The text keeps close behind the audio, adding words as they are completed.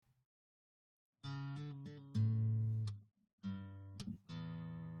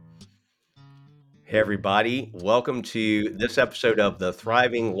Hey, everybody. Welcome to this episode of the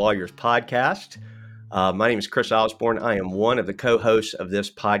Thriving Lawyers Podcast. My name is Chris Osborne. I am one of the co hosts of this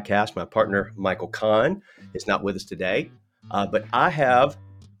podcast. My partner, Michael Kahn, is not with us today, but I have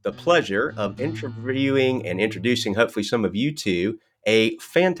the pleasure of interviewing and introducing, hopefully, some of you to a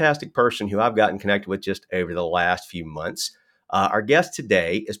fantastic person who I've gotten connected with just over the last few months. Our guest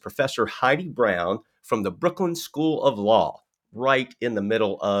today is Professor Heidi Brown from the Brooklyn School of Law, right in the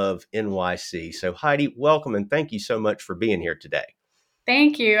middle of NYC. So, Heidi, welcome and thank you so much for being here today.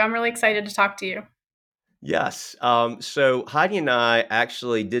 Thank you. I'm really excited to talk to you. Yes. So Heidi and I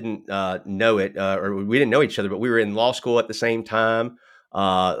actually didn't know it, or we didn't know each other, but we were in law school at the same time,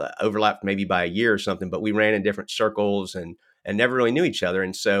 overlapped maybe by a year or something, but we ran in different circles and never really knew each other.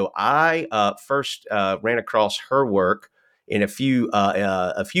 And so I first ran across her work in a few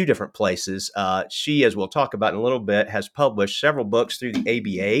different places. She, as we'll talk about in a little bit, has published several books through the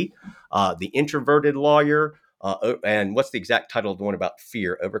ABA, The Introverted Lawyer, and what's the exact title of the one about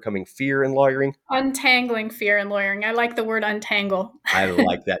fear, overcoming fear in lawyering? Untangling fear in lawyering. I like the word untangle. I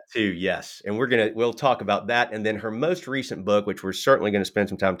like that too. Yes. And we'll talk about that. And then her most recent book, which we're certainly going to spend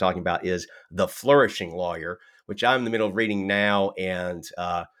some time talking about, is The Flourishing Lawyer, which I'm in the middle of reading now and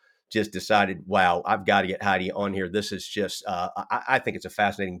just decided, wow, I've got to get Heidi on here. This is just, I think it's a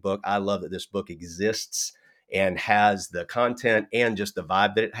fascinating book. I love that this book exists and has the content and just the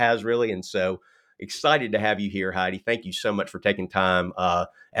vibe that it has, really. And so excited to have you here, Heidi. Thank you so much for taking time.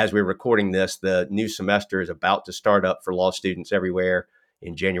 As we're recording this, the new semester is about to start up for law students everywhere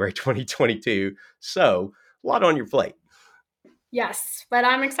in January 2022. So, a lot on your plate. Yes, but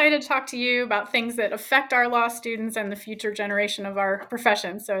I'm excited to talk to you about things that affect our law students and the future generation of our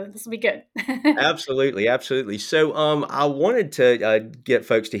profession. So this will be good. Absolutely, absolutely. So, I wanted to get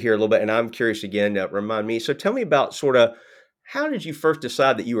folks to hear a little bit, and I'm curious again. Remind me. So, tell me about sort of how did you first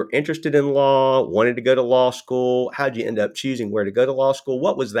decide that you were interested in law, wanted to go to law school? How did you end up choosing where to go to law school?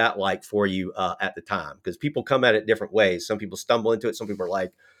 What was that like for you at the time? Because people come at it different ways. Some people stumble into it. Some people are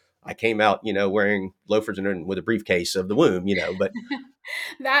like, I came out, wearing loafers and with a briefcase of the womb, but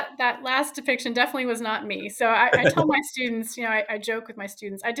That last depiction definitely was not me. So I tell my students, I joke with my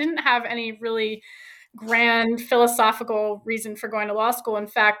students, I didn't have any really grand philosophical reason for going to law school. In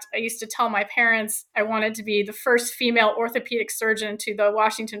fact, I used to tell my parents I wanted to be the first female orthopedic surgeon to the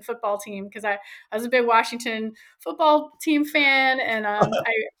Washington football team because I was a big Washington football team fan, and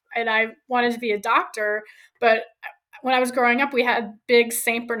I wanted to be a doctor. But when I was growing up, we had big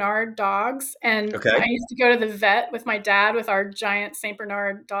Saint Bernard dogs, and I okay. used to go to the vet with my dad with our giant Saint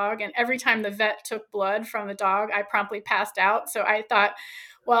Bernard dog. And every time the vet took blood from the dog, I promptly passed out. So I thought,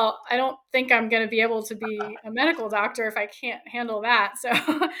 well, I don't think I'm going to be able to be a medical doctor if I can't handle that. So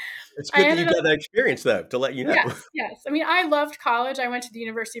It's I good that ended you've up, got that experience, though, to let you know. yes, yes. I mean, I loved college. I went to the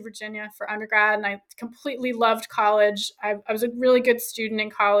University of Virginia for undergrad, and I completely loved college. I was a really good student in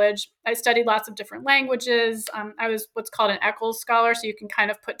college. I studied lots of different languages. I was what's called an Eccles Scholar, so you can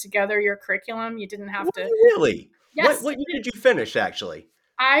kind of put together your curriculum. You didn't have Were to, you really? What yes, what year did you finish, actually?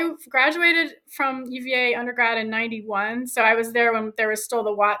 I graduated from UVA undergrad in 91. So I was there when there was still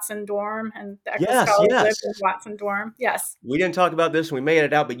the Watson dorm, and the Eccles Yes, Scholars lived yes. in Watson dorm. Yes. We didn't talk about this and we made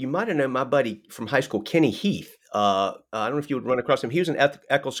it out, but you might have known my buddy from high school, Kenny Heath. I don't know if you would run across him. He was an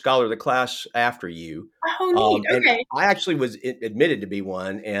Eccles Scholar of the class after you. Oh, neat. And Okay. I actually was admitted to be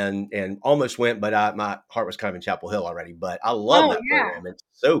one and almost went, but my heart was kind of in Chapel Hill already. But I love Oh, that yeah. program. It's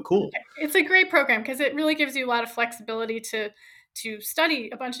so cool. It's a great program because it really gives you a lot of flexibility to study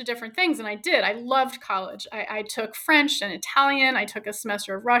a bunch of different things. And I did. I loved college. I took French and Italian. I took a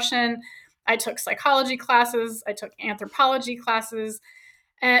semester of Russian. I took psychology classes. I took anthropology classes.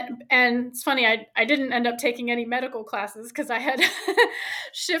 And it's funny, I didn't end up taking any medical classes because I had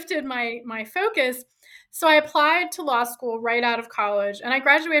shifted my focus. So I applied to law school right out of college, and I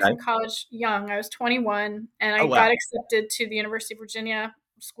graduated Okay. from college young. I was 21, and I Oh, got wow. accepted to the University of Virginia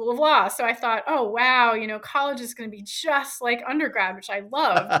School of Law. So I thought, oh wow, college is going to be just like undergrad, which I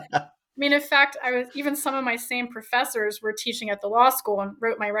loved. I mean, in fact, I was even some of my same professors were teaching at the law school and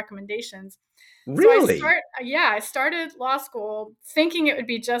wrote my recommendations. So Really? I started law school thinking it would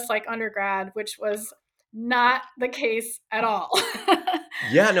be just like undergrad, which was not the case at all.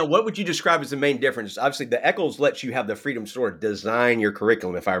 Yeah, no, what would you describe as the main difference? Obviously, the Eccles lets you have the freedom to sort of design your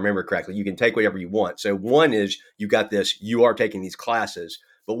curriculum, if I remember correctly. You can take whatever you want. So one is you got this, you are taking these classes,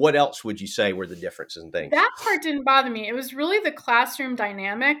 but what else would you say were the differences and things? That part didn't bother me. It was really the classroom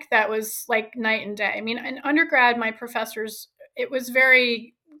dynamic that was like night and day. I mean, in undergrad, my professors, it was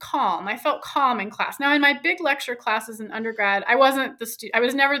very calm. I felt calm in class. Now, in my big lecture classes in undergrad, I was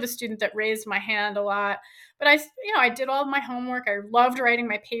never the student that raised my hand a lot, but I did all of my homework. I loved writing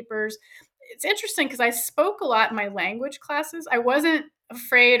my papers. it's interesting because I spoke a lot in my language classes. I wasn't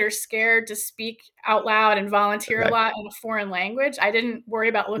afraid or scared to speak out loud and volunteer a Okay. lot in a foreign language. I didn't worry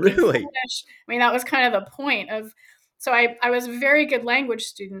about looking Really? foolish. I mean, that was kind of the point of, so I was a very good language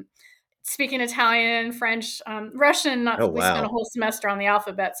student, speaking Italian, French, Russian. Not, Oh, we spent a wow. whole semester on the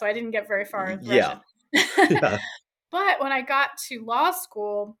alphabet, so I didn't get very far with Yeah. Russian. Yeah. But when I got to law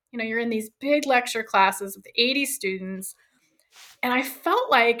school, you're in these big lecture classes with 80 students, and I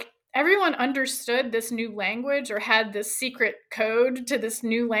felt like everyone understood this new language or had this secret code to this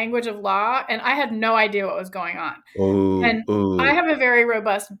new language of law, and I had no idea what was going on. Ooh, And I ooh. have a very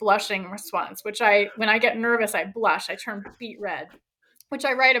robust blushing response, which when I get nervous, I blush. I turn beet red, which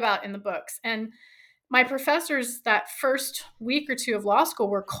I write about in the books. And my professors that first week or two of law school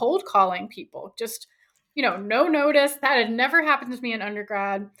were cold calling people, just, no notice. That had never happened to me in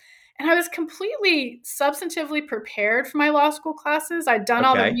undergrad. And I was completely substantively prepared for my law school classes. I'd done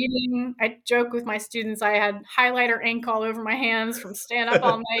all the Okay. reading. I joke with my students, I had highlighter ink all over my hands from staying up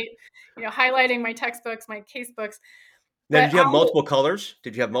all night, highlighting my textbooks, my case books. Now, But did you have multiple colors?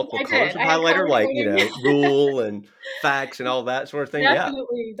 Did you have multiple I did. colors of I had color highlighter, like, coding. rule and facts and all that sort of thing? Yeah.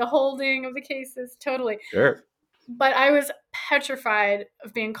 Definitely. The holding of the cases, totally. Sure. But I was petrified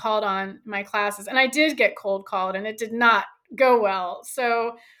of being called on in my classes. And I did get cold called, and it did not go well.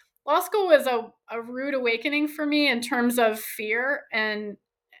 So law school was a rude awakening for me in terms of fear and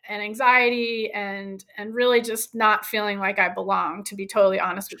anxiety and really just not feeling like I belonged, to be totally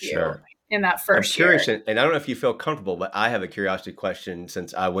honest with you, Sure. in that I'm first year. curious, and I don't know if you feel comfortable, but I have a curiosity question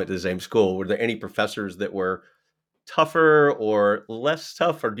since I went to the same school. Were there any professors that were tougher or less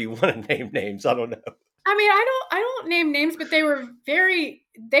tough, or do you want to name names? I don't know. I mean, I don't name names, but they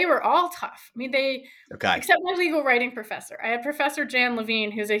were all tough. I mean, Okay. except my legal writing professor. I had Professor Jan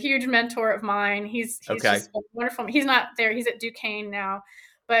Levine, who's a huge mentor of mine. He's Okay. just wonderful. He's not there. He's at Duquesne now.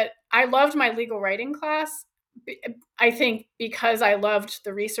 But I loved my legal writing class. I think because I loved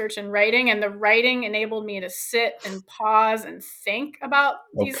the research and writing, and the writing enabled me to sit and pause and think about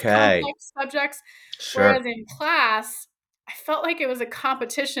these Okay. complex subjects. Whereas Sure. in class, I felt like it was a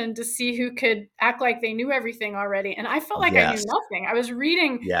competition to see who could act like they knew everything already. And I felt like I knew Yes. nothing. I was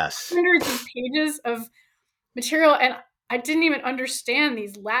reading Yes. hundreds of pages of material, and I didn't even understand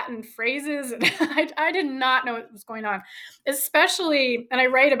these Latin phrases. And I did not know what was going on, especially, and I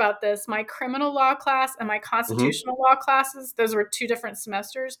write about this, my criminal law class and my Hmm. constitutional law classes. Those were two different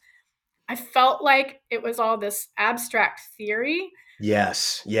semesters. I felt like it was all this abstract theory,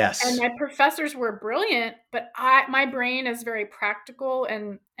 Yes. and Yes. my professors were brilliant, but my brain is very practical,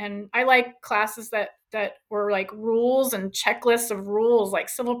 and I like classes that were like rules and checklists of rules, like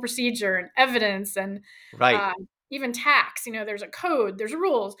civil procedure and evidence and Right. uh, even tax. There's a code, there's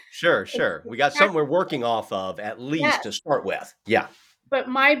rules. Sure. It's, Sure. We it's got something we're practical. working off of at least to Yes, start with. Yeah. but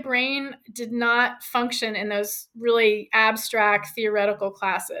my brain did not function in those really abstract theoretical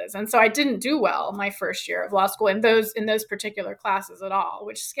classes, and so I didn't do well my first year of law school in those particular classes at all,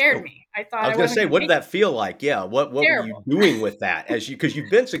 which scared Oh, me. I I thought was I going to wasn't say, going to what did make it. that feel like? Yeah. What were you Terrible. doing with that because you've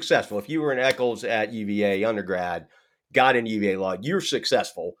been successful. If you were in Eccles at UVA undergrad, got into UVA law, you're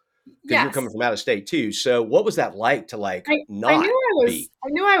successful because you're Yes. coming from out of state too. So what was that like to like I not knew be? I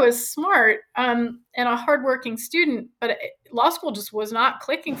knew I was smart, and a hardworking student, but law school just was not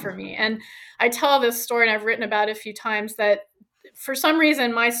clicking for me. And I tell this story, and I've written about it a few times, that for some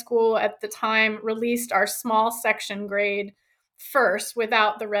reason my school at the time released our small section grade first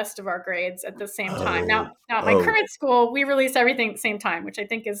without the rest of our grades at the same time. Oh, Now at my oh, current school, we release everything at the same time, which I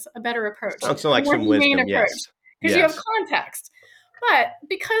think is a better approach, sounds a like more some humane wisdom. approach, Yes. because you have Yes. context. But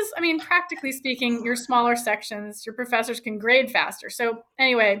because, I mean, practically speaking, your smaller sections, your professors can grade faster. So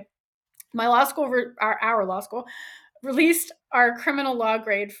anyway, my law school, our law school, released our criminal law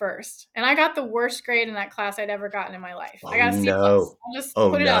grade first, and I got the worst grade in that class I'd ever gotten in my life. I Oh, got a C plus. no. I'll just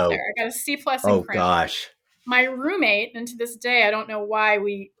Oh, put it out there. no. I got a C plus in Oh, crim. gosh. My roommate, and to this day, I don't know why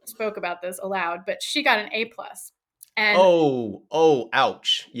we spoke about this aloud, but she got an A plus. And Oh, oh,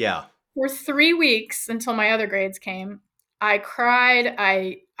 ouch. Yeah. for 3 weeks until my other grades came, I cried.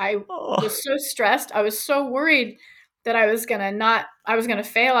 I Oh, was so stressed. I was so worried that I was gonna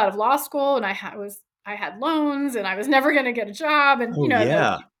fail out of law school, and I had loans, and I was never gonna get a job, and oh, the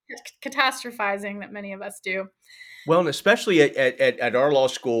yeah. catastrophizing that many of us do. Well, and especially at our law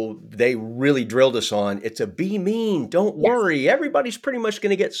school, they really drilled us on it's a be mean. Don't Yes. worry. Everybody's pretty much going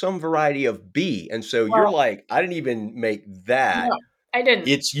to get some variety of B. And so you're Well, like, I didn't even make that. no, I didn't.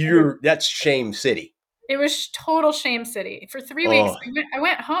 It's I didn't. that's shame city. It was total shame city. For 3 weeks, Oh, I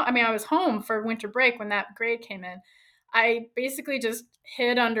went home. I mean, I was home for winter break when that grade came in. I basically just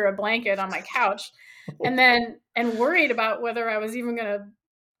hid under a blanket on my couch, and worried about whether I was even going to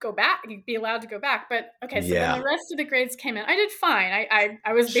go back, be allowed to go back. But okay, so then the Yeah. rest of the grades came in. I did fine.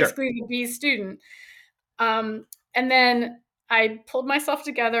 I was Sure. basically the B student. And then I pulled myself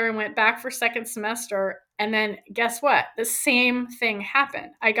together and went back for second semester. And then guess what? The same thing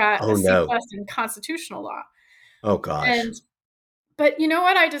happened. I got a Oh C no. plus in constitutional law. Oh gosh. And but you know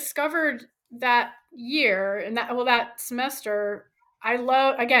what I discovered that year and that semester, I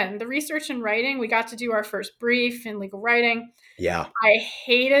love, again, the research and writing. We got to do our first brief in legal writing. Yeah. I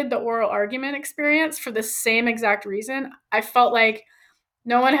hated the oral argument experience for the same exact reason. I felt like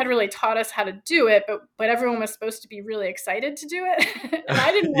no one had really taught us how to do it, but everyone was supposed to be really excited to do it. And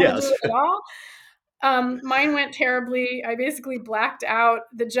I didn't want to do Yes. it at all. Mine went terribly. I basically blacked out.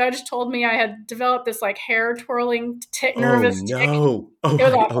 The judge told me I had developed this like hair twirling Oh nervous tick. no. It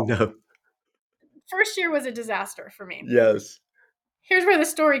was Oh awful. no. First year was a disaster for me. Yes. Here's where the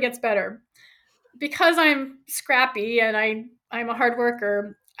story gets better. Because I'm scrappy and I'm a hard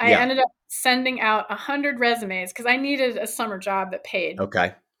worker, I Yeah. ended up sending out 100 resumes because I needed a summer job that paid.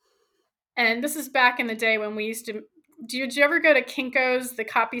 Okay. And this is back in the day when we used to. Did you ever go to Kinko's, the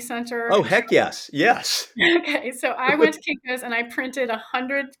copy center? Oh heck yes. Yes. Okay, so I went to Kinko's and I printed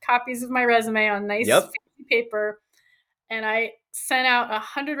 100 copies of my resume on nice Yep. fancy paper, and I sent out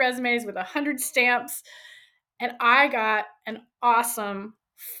 100 resumes with 100 stamps, and I got an awesome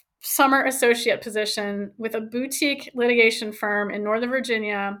summer associate position with a boutique litigation firm in Northern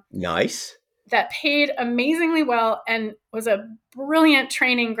Virginia Nice. that paid amazingly well and was a brilliant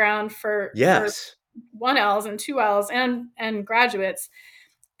training ground for Yes. 1Ls and 2Ls and graduates.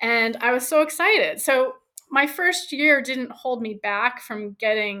 And I was so excited. So my first year didn't hold me back from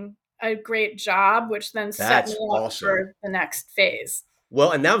getting a great job, which then set me That's up awesome. for the next phase.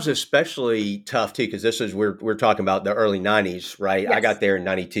 Well, and that was especially tough too, because this is we're talking about the early '90s, right? I got Yes. there in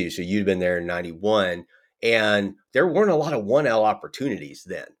 '92, so you'd been there in '91, and there weren't a lot of 1L opportunities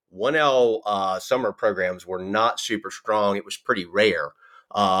then. 1L summer programs were not super strong. It was pretty rare,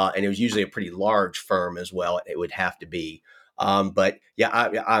 and it was usually a pretty large firm as well. It would have to be. But yeah,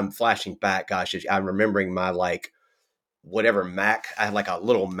 I'm flashing back. Gosh, I'm remembering my like whatever Mac. I had like a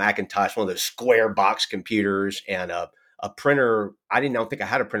little Macintosh, one of those square box computers, and a printer. I don't think I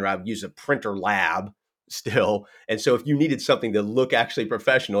had a printer. I would use a printer lab still. And so if you needed something to look actually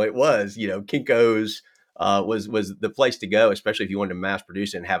professional, it was, Kinko's was the place to go, especially if you wanted to mass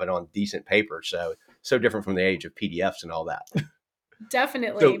produce it and have it on decent paper. So different from the age of PDFs and all that. So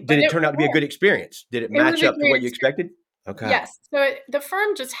Definitely. But did it turn out to be a good experience? Did it it was match a up to great what you experience. expected? Okay. Yes. So the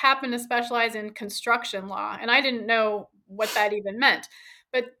firm just happened to specialize in construction law, and I didn't know what that even meant.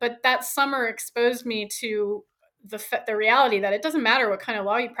 But that summer exposed me to the reality that it doesn't matter what kind of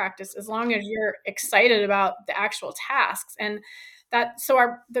law you practice as long as you're excited about the actual tasks. And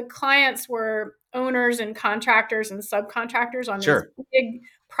the clients were owners and contractors and subcontractors on these Sure. big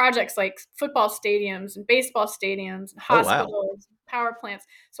projects like football stadiums and baseball stadiums and Oh, wow. hospitals, power plants.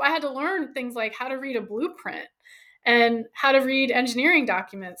 So I had to learn things like how to read a blueprint and how to read engineering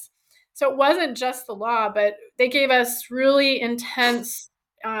documents. So it wasn't just the law, but they gave us really intense,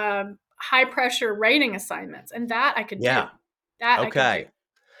 high pressure writing assignments, and that I could do. Yeah. That I could do. Okay.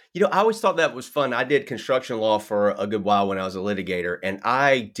 I always thought that was fun. I did construction law for a good while when I was a litigator, and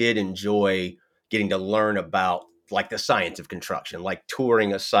I did enjoy getting to learn about like the science of construction, like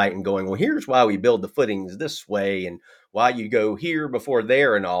touring a site and going, well, here's why we build the footings this way and why you go here before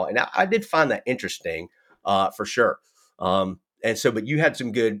there and all. And I did find that interesting for sure. And so, but you had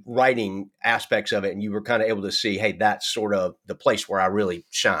some good writing aspects of it, and you were kind of able to see, hey, that's sort of the place where I really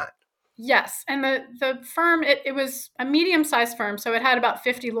shine. Yes, and the firm, it was a medium-sized firm, so it had about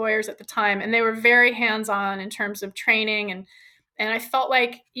 50 lawyers at the time, and they were very hands-on in terms of training, and I felt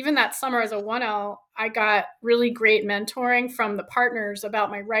like even that summer as a 1L, I got really great mentoring from the partners about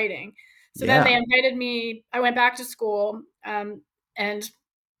my writing. So then they Yeah, invited me. I went back to school, and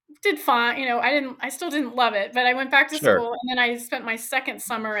did fine. I still didn't love it, but I went back to sure. school, and then I spent my second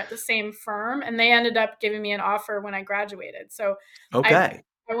summer at the same firm, and they ended up giving me an offer when I graduated. So I Okay.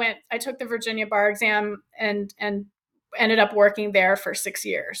 I took the Virginia bar exam and ended up working there for 6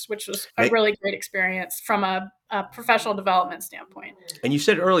 years, which was a Now, really great experience from a professional development standpoint. and you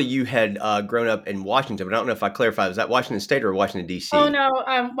said earlier you had grown up in Washington, but I don't know if I clarified. Was that Washington State or Washington, Oh D.C.?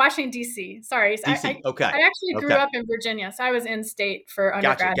 no, Washington D.C. Sorry, so D.C. Okay. I actually grew Okay. up in Virginia, so I was in state for Gotcha.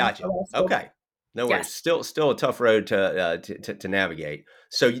 undergrad and for Gotcha. law school. Okay. No worries. Yes. Still a tough road to navigate.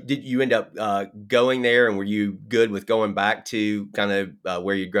 So did you end up going there, and were you good with going back to kind of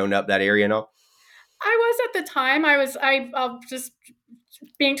where you'd grown up, that area and all? I was at the time. I'll just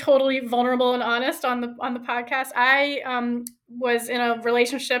being totally vulnerable and honest on the podcast. I was in a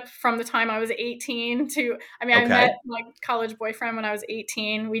relationship from the time I was 18 to, I mean, I met Okay. my college boyfriend when I was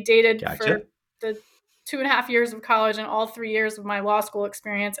 18. We dated for Gotcha. the 2.5 years of college and all 3 years of my law school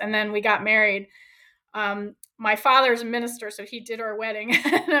experience. And then we got married. My father's a minister, so he did our wedding.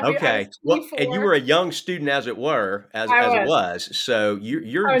 I was Okay. Well, and you were 24. a young student as it were, I as it was. was. So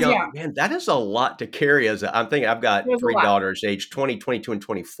you're I was young. young. Man, that is a lot to carry as I'm thinking I've It got was a three lot. daughters age 20, 22, and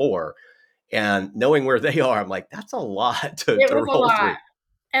 24. And knowing where they are, I'm like, that's a lot It to was a roll lot. through.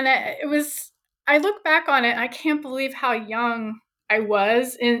 And it was, I look back on it, I can't believe how young I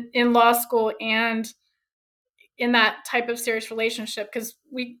was in law school and in that type of serious relationship. Because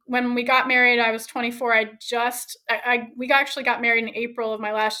when we got married, I was 24. We actually got married in April of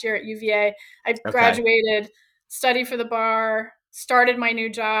my last year at UVA. I Okay. graduated, studied for the bar, started my new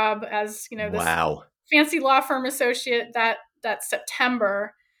job as, this Wow. fancy law firm associate that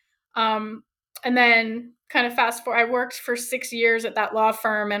September. Um, and then kind of fast forward, I worked for 6 years at that law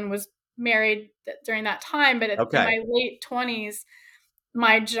firm and was married during that time. But in Okay. my late 20s,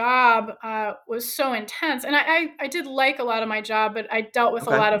 my job was so intense. And I did like a lot of my job, but I dealt with a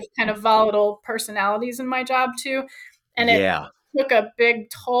Okay. lot of kind of volatile personalities in my job too. And it Yeah. took a big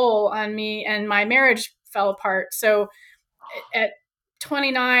toll on me, and my marriage fell apart. So at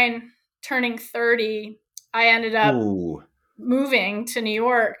 29, turning 30, I ended up Ooh. moving to New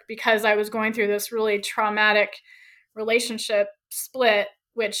York because I was going through this really traumatic relationship split,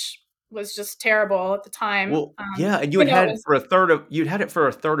 which was just terrible at the time. Well, yeah, and you Even had though had it it was for a third of you'd had it for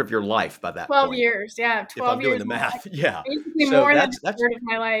a third of your life by that 12 point, years. Yeah, if I'm 12 doing years the of my life. math. Yeah. Basically So more than a that's third of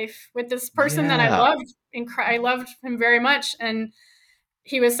my life with this person that I yeah. loved. I loved him very much, and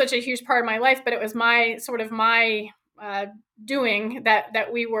he was such a huge part of my life, but it was my uh, doing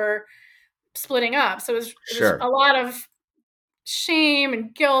that we were splitting up. So it was a Sure. lot of shame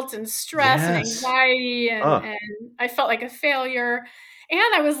and guilt and stress and Yes. anxiety, Uh, and I felt like a failure.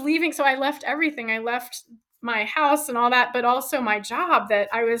 And I was leaving, so I left everything. I left my house and all that, but also my job that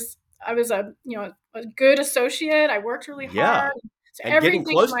I was a good associate. I worked really yeah. hard. So And everything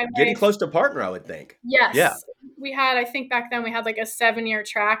in my getting life, close to partner, I would think. Yeah. yes. I think back then we had like a 7-year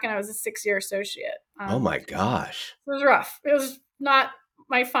track and I was a 6-year associate. Oh my gosh. It was rough. It was not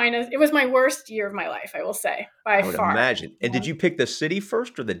my finest. It was my worst year of my life, I will say, by I would far. imagine. And did you pick the city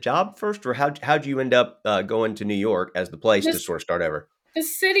first or the job first, or how'd you end up going to New York as the place to This sort of start over? The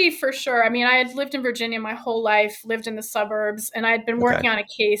city for sure. I mean, I had lived in Virginia my whole life, lived in the suburbs, and I had been Okay. working on a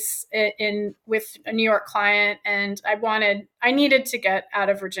case with a New York client, and I needed to get out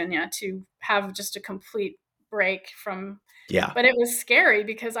of Virginia to have just a complete break from. Yeah. But it was scary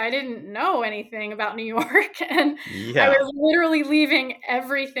because I didn't know anything about New York, and I Yeah. was literally leaving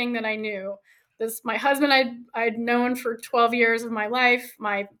everything that I knew. My husband I'd known for 12 years of my life,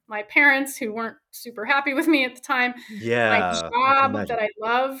 my parents who weren't super happy with me at the time, my Yeah. I can job that imagine.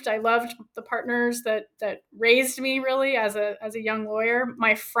 I loved the partners that raised me really as a young lawyer.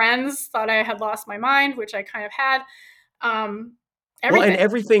 My friends thought I had lost my mind, which I kind of had. Um, Well, and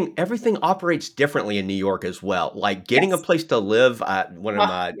Everything. everything operates differently in New York as well. Like getting a Yes. place to live, one of Oh,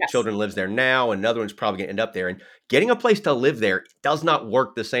 my yes. children lives there now, another one's probably gonna end up there, and getting a place to live there does not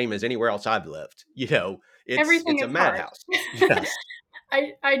work the same as anywhere else I've lived. Everything It's a is hard. madhouse. Yes.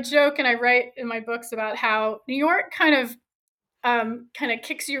 I joke and I write in my books about how New York kind of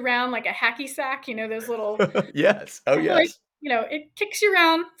kicks you around like a hacky sack. Those little. Yes. Oh, I feel like yes. it kicks you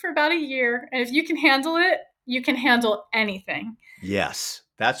around for about a year, and if you can handle it, you can handle anything. Yes.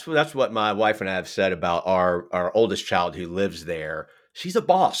 That's what my wife and I have said about our oldest child who lives there. She's a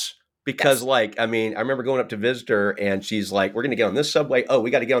boss because Yes. like, I mean, I remember going up to visit her and she's like, "We're going to get on this subway. Oh,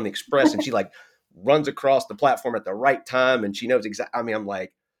 we got to get on the express." And she like runs across the platform at the right time and she knows exactly. I mean, I'm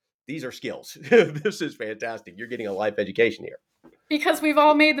like, "These are skills. This is fantastic. You're getting a life education here." Because we've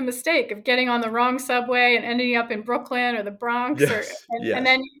all made the mistake of getting on the wrong subway and ending up in Brooklyn or the Bronx, Yes. and Yes.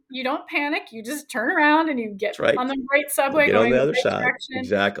 then you don't panic, you just turn around and you get That's right. on the right You subway get on going the the other right side. direction.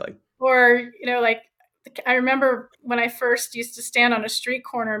 Exactly. Or, like I remember when I first used to stand on a street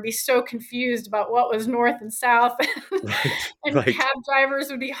corner and be so confused about what was north and south, Right. and Right. cab drivers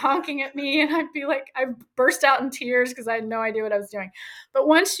would be honking at me, and I'd be like, I burst out in tears because I had no idea what I was doing. But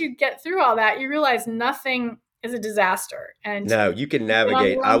once you get through all that, you realize nothing is a disaster. And No, you can you get on the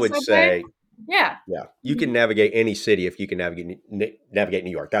navigate. I wrong would subway, say yeah. yeah, you You can navigate any city if you can navigate New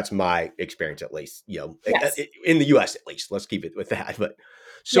York. That's my experience, at least. Yes. In the U.S. at least. Let's keep it with that. But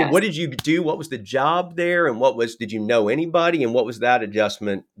so, Yes. what did you do? What was the job there, and did you know anybody, and what was that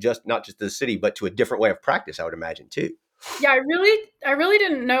adjustment? Just not just to the city, but to a different way of practice, I would imagine too. Yeah, I really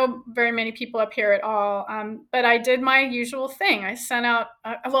didn't know very many people up here at all. But I did my usual thing. I sent out,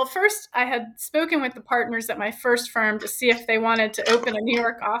 well, first I had spoken with the partners at my first firm to see if they wanted to open a New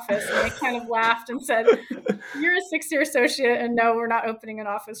York office. And they kind of laughed and said, "You're a 6-year associate, and no, we're not opening an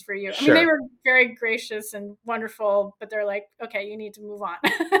office for you." I mean, they Sure. were very gracious and wonderful, but they're like, "Okay, you need to move on."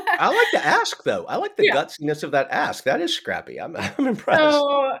 I like to ask though. I like the Yeah. gutsiness of that ask. That is scrappy. I'm impressed.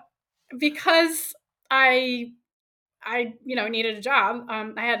 So because I needed a job.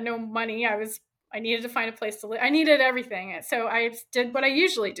 I had no money. I needed to find a place to live. I needed everything. So I did what I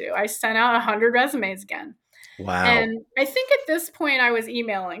usually do. I sent out 100 resumes again. Wow. And I think at this point I was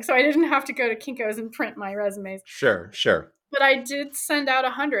emailing, so I didn't have to go to Kinko's and print my resumes. Sure, sure. But I did send out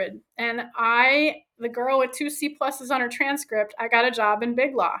 100, and the girl with 2 C pluses on her transcript, I got a job in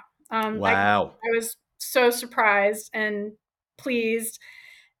Big Law. Wow. I was so surprised and pleased,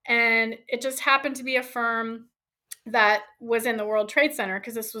 and it just happened to be a firm that was in the World Trade Center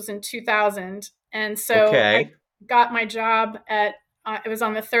because this was in 2000. And so I Okay. got my job it was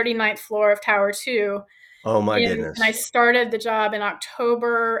on the 39th floor of Tower 2. Oh my And I goodness. started the job in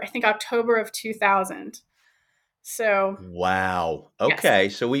October, I think October of 2000. So, Wow. yes, Okay.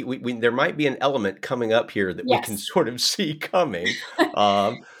 So we there might be an element coming up here that we can yes, sort of see coming.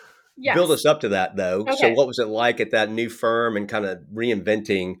 Um, Build yes. us up to that though. So Okay. what was it like at that new firm and kind of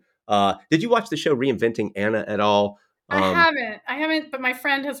reinventing? Did you watch the show Reinventing Anna at all? Um, I haven't, but my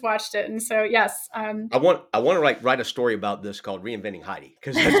friend has watched it. And so, yes, I want to write a story about this called Reinventing Heidi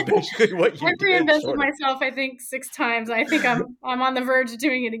because that's basically what you I've did, reinvented sort of. myself, I think, 6 times. I think I'm on the verge of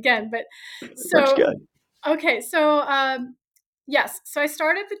doing it again. But That's so, good. okay. So, yes. So I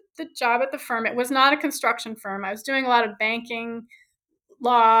started the job at the firm. It was not a construction firm. I was doing a lot of banking,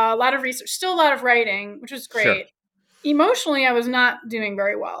 law, a lot of research, still a lot of writing, which was Sure. great. Emotionally, I was not doing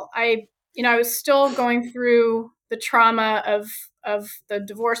very well. I was still going through the trauma of the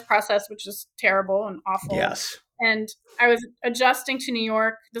divorce process, which is terrible and awful. Yes. And I was adjusting to New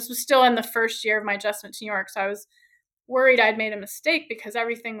York. This was still in the first year of my adjustment to New York. So I was worried I'd made a mistake because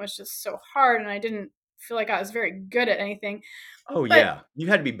everything was just so hard and I didn't feel like I was very good at anything. Oh But yeah. You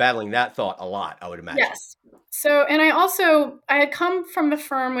had to be battling that thought a lot, I would imagine. yes. So, and I had come from the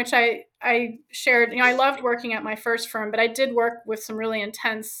firm, which I shared, I loved working at my first firm, but I did work with some really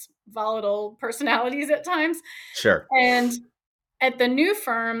intense, volatile personalities at times. Sure. And at the new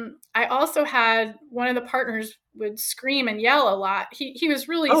firm, I also had one of the partners would scream and yell a lot. He was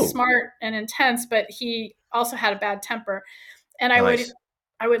really Oh, smart and intense, but he also had a bad temper. And nice.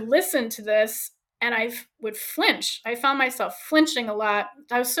 I would listen to this and would flinch. I found myself flinching a lot.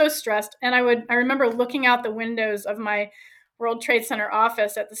 I was so stressed. And I remember looking out the windows of my World Trade Center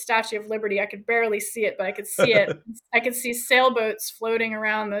office at the Statue of Liberty. I could barely see it, but I could see it. I could see sailboats floating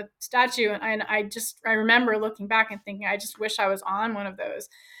around the statue. And I remember looking back and thinking, I just wish I was on one of those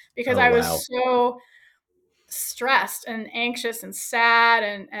because Oh I was wow. so stressed and anxious and sad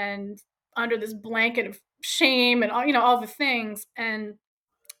and under this blanket of shame and all the things. And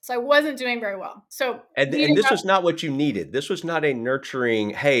so I wasn't doing very well. So And leading this up, was not what you needed. This was not a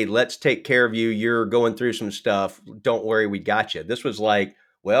nurturing, "Hey, let's take care of you. You're going through some stuff. Don't worry, we got you." This was like,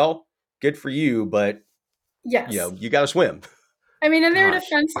 "Well, good for you, but, yes. you gotta swim." I mean, in their Gosh.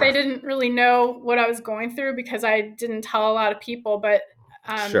 defense, they didn't really know what I was going through because I didn't tell a lot of people, but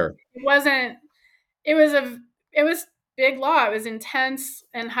Sure. it wasn't, it was it was big law. It was intense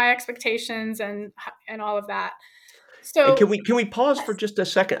and high expectations and all of that. And can So, we pause for yes. just a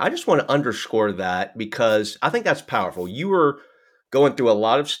second? I just wanna underscore that because I think that's powerful. You were going through a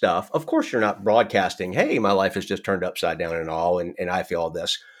lot of stuff. Of course, you're not broadcasting, "Hey, my life is just turned upside down and all, and I feel all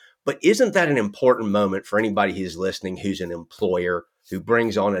this." But isn't that an important moment for anybody who's listening, who's an employer, who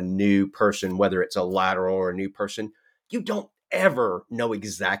brings on a new person, whether it's a lateral or a new person? You don't ever know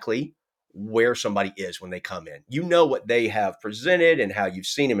exactly where somebody is when they come in. You know what they have presented and how you've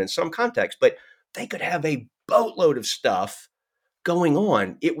seen them in some context, but they could have a boatload of stuff going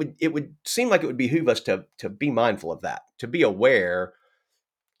on. It would seem like it would behoove us to be mindful of that, to be aware.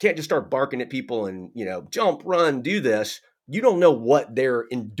 Can't just start barking at people and jump, run, do this. You don't know what they're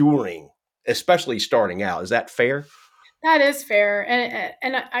enduring, especially starting out. Is that fair? That is fair,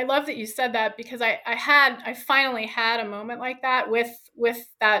 and I love that you said that because I finally had a moment like that with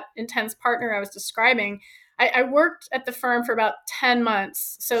that intense partner I was describing. I worked at the firm for about 10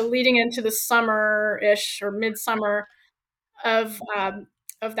 months, so leading into the summer ish or midsummer of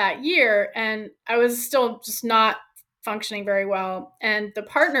that year, and I was still just not functioning very well. And the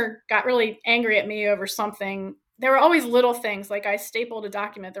partner got really angry at me over something. There were always little things like I stapled a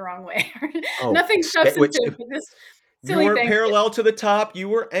document the wrong way, Oh, nothing which substantive, but this you silly weren't things. parallel to the top, you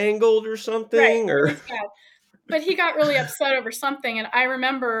were angled or Right. something, It or was bad. but he got really upset over something. And I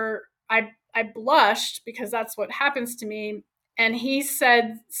remember I blushed because that's what happens to me. And he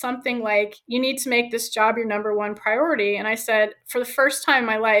said something like, "You need to make this job your number one priority." And I said, for the first time in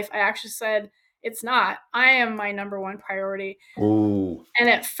my life, I actually said, "It's not. I am my number one priority." Ooh. And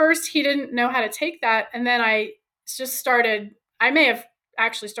at first, he didn't know how to take that. And then I just started, I may have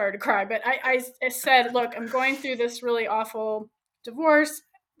actually started to cry, but I said, "Look, I'm going through this really awful divorce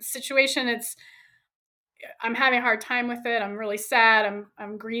situation. I'm having a hard time with it. I'm really sad.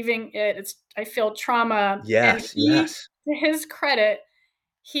 I'm grieving it. I feel trauma." And Yes, he, yes. to his credit,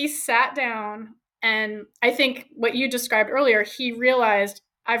 he sat down, and I think what you described earlier, he realized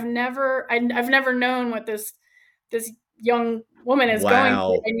I've never known what this young woman is going through.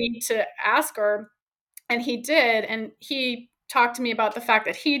 Wow. I need to ask her. And he did, and he talked to me about the fact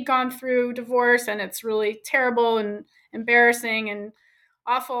that he'd gone through divorce, and it's really terrible and embarrassing and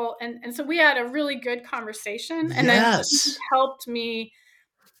awful. And so we had a really good conversation, and then he Yes. helped me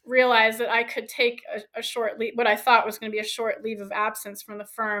realize that I could take a short leave, what I thought was going to be a short leave of absence from the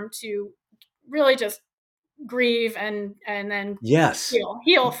firm, to really just grieve and then Yes.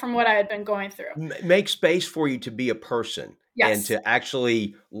 heal from what I had been going through. Make space for you to be a person and Yes, to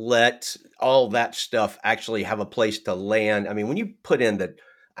actually let all that stuff actually have a place to land. I mean, when you put in the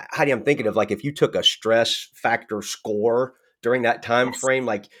Heidi, I'm thinking of like if you took a stress factor score during that time yes, frame,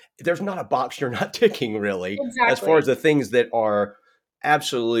 like there's not a box you're not ticking really, as far as exactly. the things that are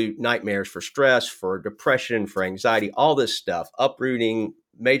absolute nightmares for stress, for depression, for anxiety, all this stuff, uprooting,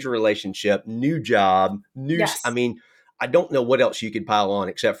 major relationship, new job, I Yes, mean, I don't know what else you could pile on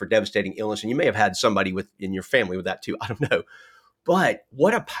except for devastating illness. And you may have had somebody with in your family with that too. I don't know. But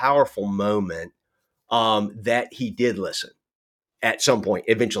what a powerful moment that he did listen at some point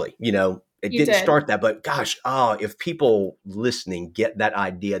eventually. It he didn't did. start that, but gosh, if people listening get that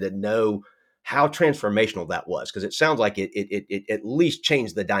idea, to know how transformational that was, because it sounds like it at least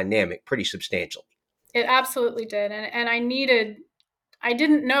changed the dynamic pretty substantially. It absolutely did. And I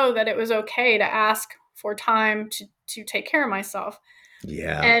didn't know that it was okay to ask for time to take care of myself.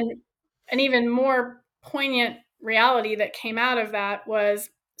 Yeah. And an even more poignant reality that came out of that was,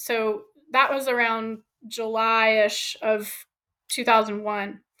 so that was around July-ish of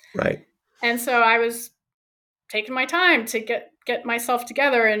 2001. Right. And so I was taking my time to get myself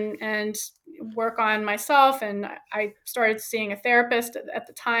together and work on myself. And I started seeing a therapist at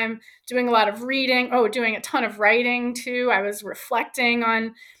the time, doing a lot of reading, doing a ton of writing too. I was reflecting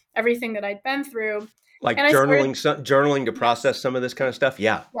on everything that I'd been through. Like And I started, journaling to yes, process some of this kind of stuff.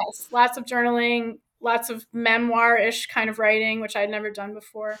 Yeah. yes, lots of journaling, lots of memoir-ish kind of writing, which I'd never done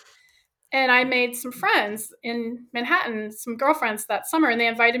before. And I made some friends in Manhattan, some girlfriends that summer, and they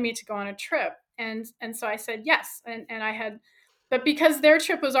invited me to go on a trip. And so I said yes. And I had, but because their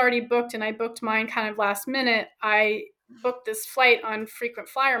trip was already booked and I booked mine kind of last minute, I booked this flight on frequent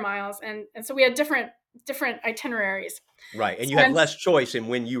flyer miles. And so we had different itineraries. Right. And So you had less choice in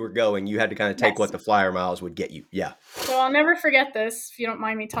when you were going. You had to kind of take what yes. the flyer miles would get you. Yeah. So I'll never forget this, if you don't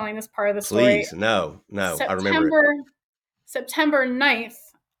mind me telling this part of the story. Please. No, no. I remember it. September 9th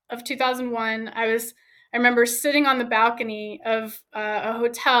of 2001, I remember sitting on the balcony of a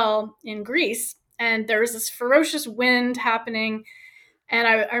hotel in Greece, and there was this ferocious wind happening. And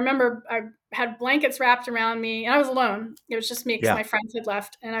I remember I had blankets wrapped around me, and I was alone. It was just me because Yeah. my friends had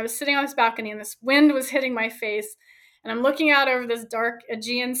left. And I was sitting on this balcony, and this wind was hitting my face. And I'm looking out over this dark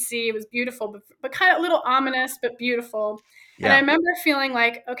Aegean Sea. It was beautiful, but kind of a little ominous, but beautiful. And I Yeah. remember feeling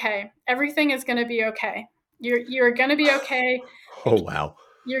like, okay, everything is going to be okay. You're going to be okay. Oh, Like, wow.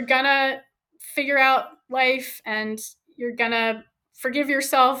 you're going to figure out life, and you're going to forgive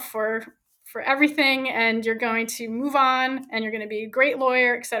yourself for everything, and you're going to move on, and you're going to be a great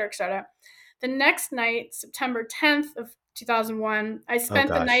lawyer, et cetera, et cetera. The next night, September 10th of 2001, I Oh, spent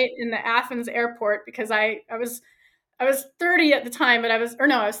the gosh. night in the Athens airport because I was 30 at the time, but I was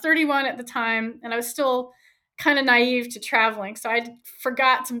 31 at the time, and I was still kind of naive to traveling. So I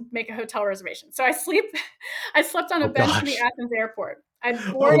forgot to make a hotel reservation. So I slept on a Oh, bench in the gosh. Athens airport. Oh, no.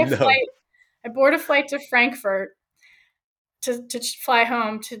 I board a flight to Frankfurt to fly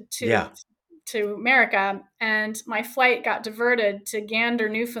home Yeah. to America, and my flight got diverted to Gander,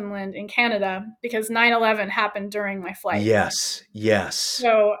 Newfoundland in Canada because 9/11 happened during my flight. Yes. Yes.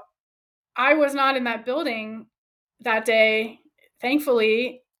 So I was not in that building that day,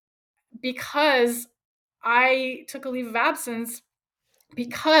 thankfully, because I took a leave of absence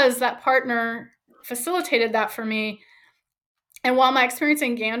because that partner facilitated that for me. And while my experience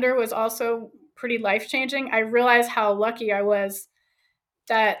in Gander was also pretty life changing, I realized how lucky I was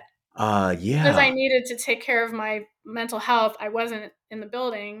that because I Yeah. needed to take care of my mental health, I wasn't in the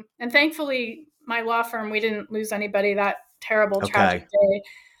building. And thankfully, my law firm, we didn't lose anybody that terrible, tragic Okay. day,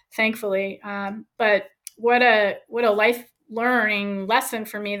 thankfully. But what a life learning lesson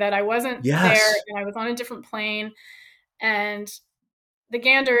for me that I wasn't there Yes. and I was on a different plane. And the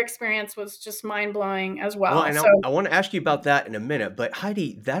Gander experience was just mind blowing as Well, well. and So I want to ask you about that in a minute, but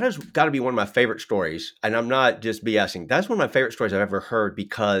Heidi, that has got to be one of my favorite stories. And I'm not just BSing. That's one of my favorite stories I've ever heard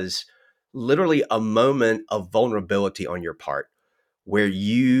because literally a moment of vulnerability on your part where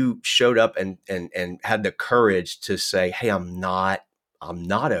you showed up and had the courage to say, "Hey, I'm not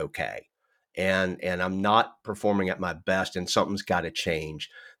okay. And I'm not performing at my best and something's got to change."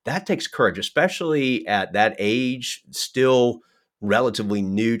 That takes courage, especially at that age, still relatively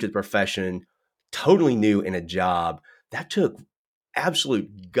new to the profession, totally new in a job. That took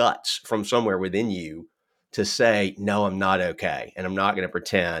absolute guts from somewhere within you to say, "No, I'm not okay. And I'm not going to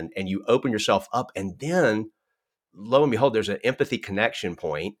pretend." And you open yourself up. And then lo and behold, there's an empathy connection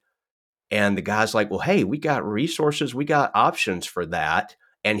point. And the guy's like, "Well, hey, we got resources, we got options for that."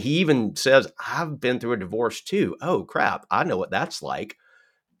 And he even says, "I've been through a divorce too." Oh, crap. I know what that's like.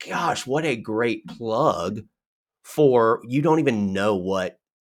 Gosh, what a great plug for you don't even know what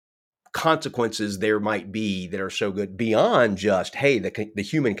consequences there might be that are so good beyond just, hey, the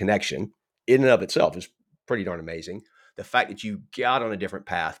human connection in and of itself is pretty darn amazing. The fact that you got on a different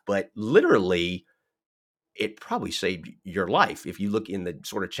path, but literally it probably saved your life if you look in the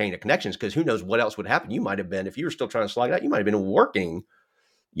sort of chain of connections, because who knows what else would happen. You might have been, if you were still trying to slide out, you might have been working,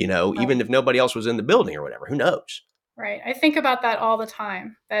 even if nobody else was in the building or whatever. Who knows? right. I think about that all the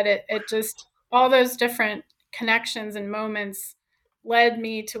time, that it just, all those different connections and moments led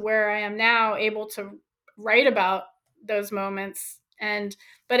me to where I am now, able to write about those moments. And,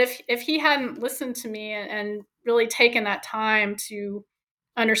 but if he hadn't listened to me and really taken that time to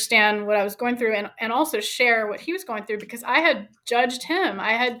understand what I was going through and also share what he was going through, because I had judged him.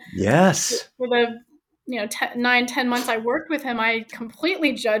 I had, Yes. for the 9, 10 months I worked with him, I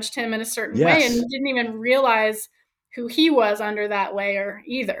completely judged him in a certain way and Yes. didn't even realize who he was under that layer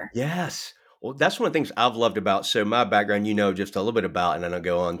either. Yes. Well, that's one of the things I've loved about. So my background, just a little bit about, and I don't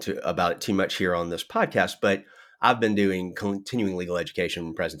go on to about it too much here on this podcast, but I've been doing continuing legal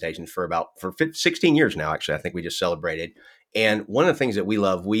education presentations for 16 years now. Actually, I think we just celebrated. And one of the things that we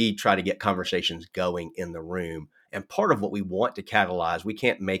love, we try to get conversations going in the room. And part of what we want to catalyze, we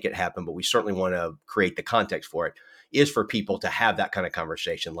can't make it happen, but we certainly want to create the context for it, is for people to have that kind of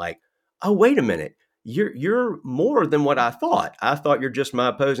conversation. Like, oh, wait a minute, you're more than what I thought. I thought you're just my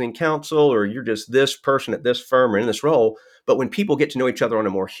opposing counsel, or you're just this person at this firm or in this role. But when people get to know each other on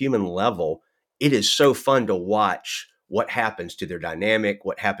a more human level, it is so fun to watch what happens to their dynamic,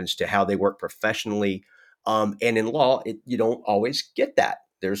 what happens to how they work professionally. And in law, you don't always get that.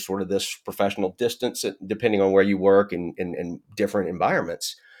 There's sort of this professional distance depending on where you work in different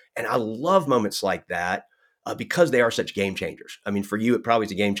environments. And I love moments like that because they are such game changers. I mean, for you, it probably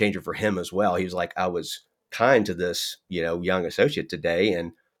is a game changer for him as well. He was like, "I was kind to this, young associate today,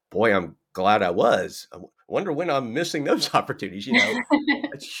 and boy, I'm glad I was. I wonder when I'm missing those opportunities."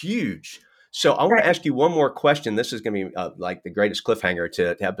 It's huge. So I want to Right. ask you one more question. This is going to be like the greatest cliffhanger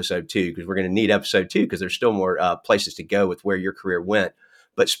to episode 2, because we're going to need episode 2 because there's still more places to go with where your career went.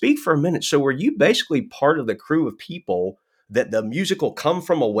 But speak for a minute. So were you basically part of the crew of people that the musical Come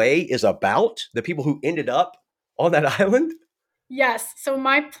From Away is about? The people who ended up on that island? Yes. So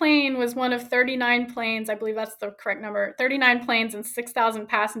my plane was one of 39 planes. I believe that's the correct number. 39 planes and 6,000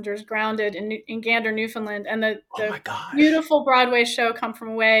 passengers grounded in Gander, Newfoundland. And Oh the my gosh. beautiful Broadway show Come From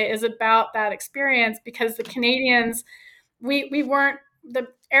Away is about that experience, because the Canadians, we weren't, the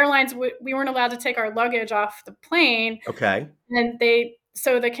airlines, we weren't allowed to take our luggage off the plane. Okay. And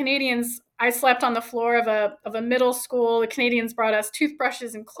so the Canadians, I slept on the floor of a middle school. The Canadians brought us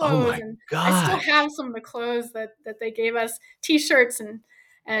toothbrushes and Oh clothes, my and I still gosh. have some of the clothes that they gave us, t-shirts Oh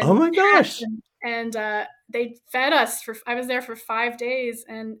and my hats, gosh. and they fed us for, I was there for 5 days,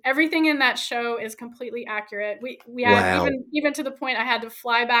 and everything in that show is completely accurate. We had, Wow. even to the point I had to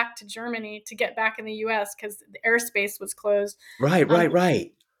fly back to Germany to get back in the US because the airspace was closed. Right, Um, right,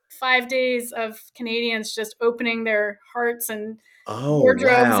 right. 5 days of Canadians just opening their hearts and Oh,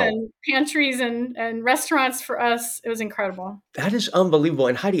 wardrobes wow. and pantries and restaurants for us. It was incredible. That is unbelievable.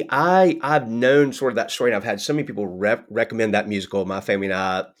 And Heidi, I've known sort of that story, and I've had so many people recommend that musical. My family and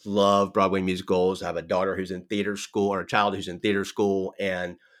I love Broadway musicals. I have a daughter who's in theater school, or a child who's in theater school,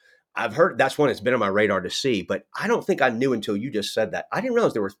 and I've heard that's one that's been on my radar to see. But I don't think I knew until you just said that. I didn't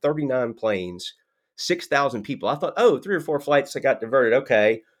realize there were 39 planes, 6,000 people. I thought, oh, 3 or 4 flights that got diverted.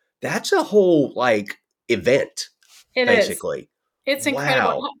 Okay, that's a whole like event, It is. basically. It's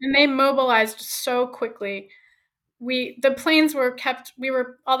incredible. Wow. And they mobilized so quickly. the planes were kept,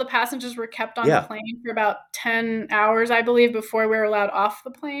 all the passengers were kept on the Yeah. plane for about 10 hours, I believe, before we were allowed off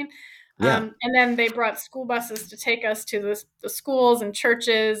the plane. Yeah. And then they brought school buses to take us to the schools and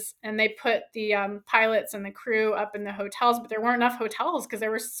churches, and they put the pilots and the crew up in the hotels, but there weren't enough hotels because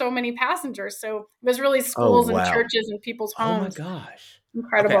there were so many passengers. So it was really Oh, schools and wow. churches and people's Oh my homes. gosh. Okay,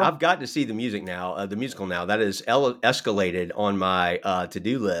 Incredible. I've got to see the musical now. That is escalated on my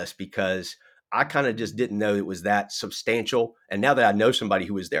to-do list because I kind of just didn't know it was that substantial. And now that I know somebody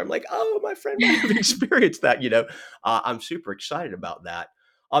who was there, I'm like, oh, my friend might have experienced that. I'm super excited about that.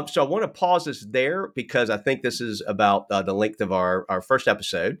 So I want to pause this there because I think this is about the length of our first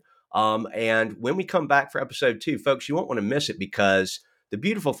episode. And when we come back for episode 2, folks, you won't want to miss it because the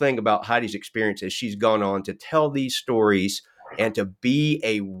beautiful thing about Heidi's experience is she's gone on to tell these stories and to be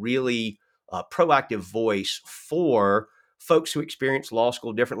a really proactive voice for folks who experience law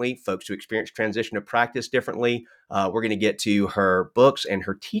school differently, folks who experience transition to practice differently. We're going to get to her books and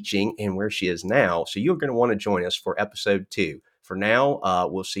her teaching and where she is now. So you're going to want to join us for episode 2. For now,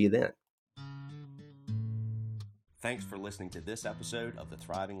 we'll see you then. Thanks for listening to this episode of the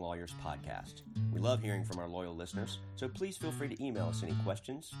Thriving Lawyers Podcast. We love hearing from our loyal listeners, so please feel free to email us any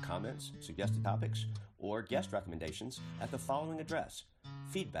questions, comments, suggested topics, or guest recommendations at the following address: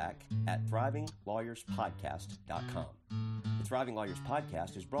 feedback@thrivinglawyerspodcast.com. The Thriving Lawyers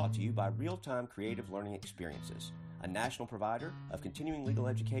Podcast is brought to you by Real-Time Creative Learning Experiences, a national provider of continuing legal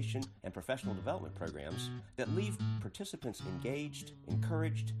education and professional development programs that leave participants engaged,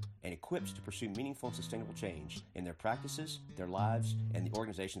 encouraged, and equipped to pursue meaningful and sustainable change in their practices, their lives, and the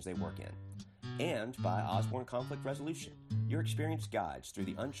organizations they work in. And by Osborne Conflict Resolution, your experienced guides through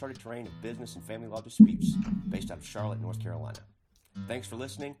the uncharted terrain of business and family law disputes based out of Charlotte, North Carolina. Thanks for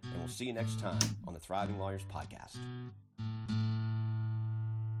listening, and we'll see you next time on the Thriving Lawyers Podcast.